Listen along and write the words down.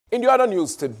In the other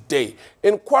news today,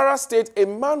 in Kwara State, a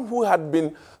man who had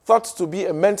been thought to be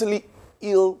a mentally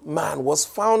ill man was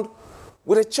found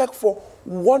with a check for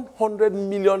 100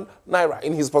 million naira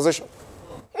in his possession.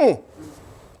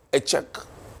 A check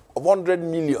of 100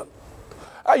 million.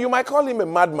 You might call him a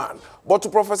madman, but to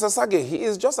Professor Sage, he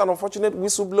is just an unfortunate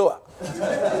whistleblower.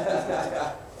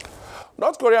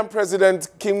 North Korean President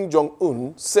Kim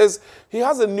Jong-un says he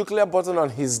has a nuclear button on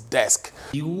his desk.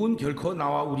 미국은 결코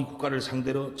나와 우리 국가를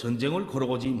상대로 전쟁을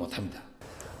걸어보지 못합니다.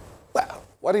 Well,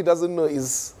 what he doesn't know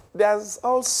is there's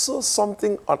also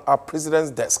something on our president's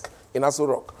desk in Aso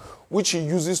Rock, which he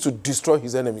uses to destroy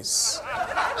his enemies.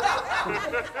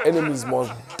 Enemies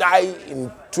must die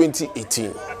in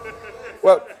 2018.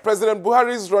 Well, President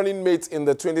Buhari's running mate in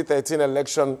the 2013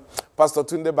 election, Pastor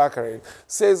Tunde Bakare,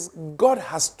 says God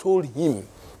has told him,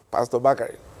 Pastor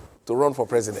Bakare, to run for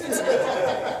president.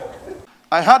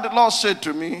 I heard the Lord say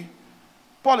to me,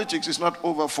 politics is not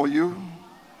over for you.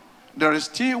 There is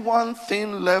still one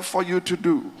thing left for you to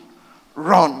do.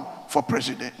 Run for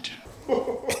president.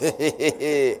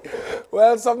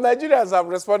 Well, some Nigerians have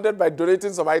responded by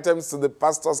donating some items to the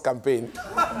pastor's campaign.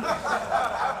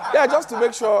 Yeah, just to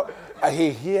make sure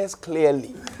he hears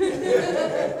clearly.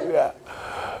 Yeah.